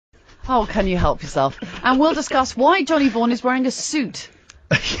How can you help yourself? And we'll discuss why Johnny Vaughan is wearing a suit.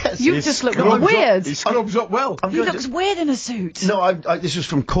 Yes, You just look weird. He scrubs up well. He looks weird in a suit. No, this was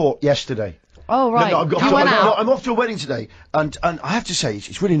from court yesterday. Oh, right. No, You went out. I'm off to a wedding today, and I have to say,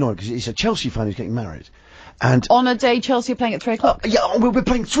 it's really annoying, because it's a Chelsea fan who's getting married. And On a day Chelsea are playing at 3 o'clock. yeah, we'll be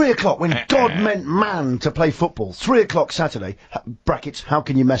playing 3 o'clock, when God meant man to play football. 3 o'clock Saturday. Brackets, how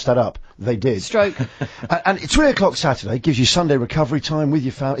can you mess that up? They did. Stroke. And 3 o'clock Saturday gives you Sunday recovery time with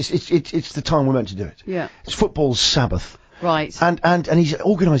your family. It's the time we're meant to do it. Yeah. It's football's Sabbath. Right. And he's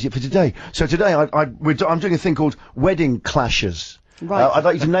organised it for today. So today I'm doing a thing called Wedding Clashes. Right. I'd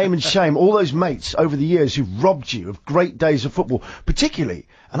like you to name and shame all those mates over the years who've robbed you of great days of football, particularly,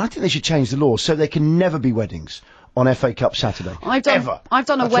 and I think they should change the law so there can never be weddings on FA Cup Saturday. I've done a That's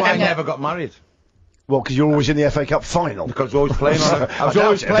why I wedding. never got married. Well, because you're always in the FA Cup final. Because I was always playing on I was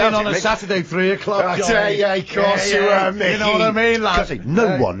always playing on a Saturday 3 o'clock. Yeah, of course you were, Mickey. You know what I mean, lad?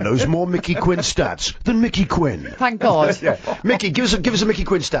 No one knows more Mickey Quinn stats than Mickey Quinn. Thank God. Yeah. Mickey, give us a Mickey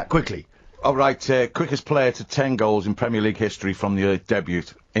Quinn stat, quickly. All right, quickest player to 10 goals in Premier League history from the debut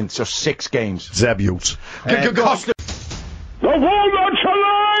in just 6 games. Zabute. Costa. The Walnut's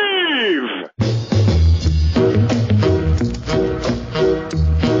alive!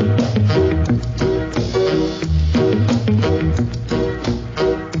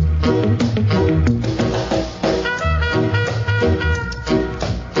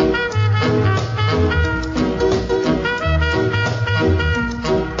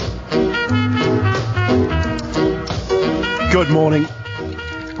 Good morning.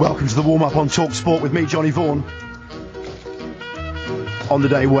 Welcome to the warm-up on Talk Sport with me, Johnny Vaughan. On the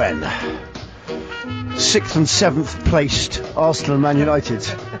day when 6th and 7th placed Arsenal and Man United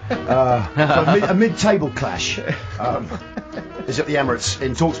a mid-table clash is at the Emirates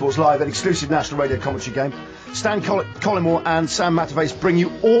in TalkSport's live, an exclusive national radio commentary game. Stan Collymore and Sam Matterface bring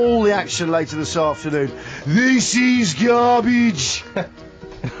you all the action later this afternoon. This is garbage.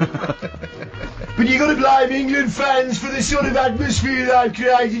 But you got to blame England fans for the sort of atmosphere they've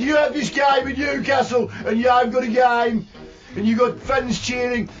created. You have this game at Newcastle and you have got a game. And you got fans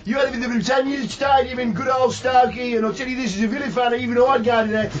cheering. You had it in the Britannia Stadium in good old Stokey, and I'll tell you this as a Villa fan, even though I'd go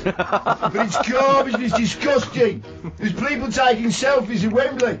to that. But it's garbage and it's disgusting. There's people taking selfies at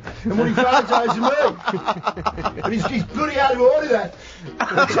Wembley and wanting photos of me. And it's bloody out of order, that.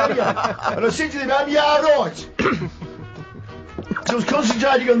 I tell you. And I said to them, yeah, right. So I was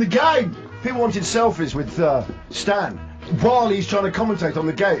concentrating on the game. People wanted selfies with Stan while he's trying to commentate on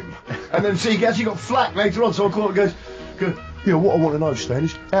the game. And then see, he actually got flack later on, so I called and goes, you know, what I want to know, Stan,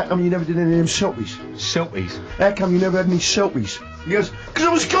 is how come you never did any of them selfies? Selfies? How come you never had any selfies? He goes, because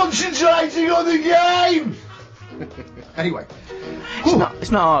I was concentrating on the game! Anyway.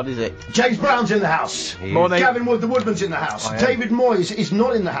 It's not hard, is it? James Brown's in the house. Morning. Gavin Wood, the Woodman's in the house. David Moyes is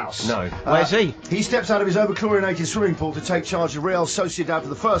not in the house. No. Where's he? He steps out of his over-chlorinated swimming pool to take charge of Real Sociedad for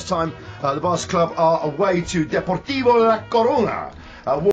the first time. The Barca club are away to Deportivo La Corona.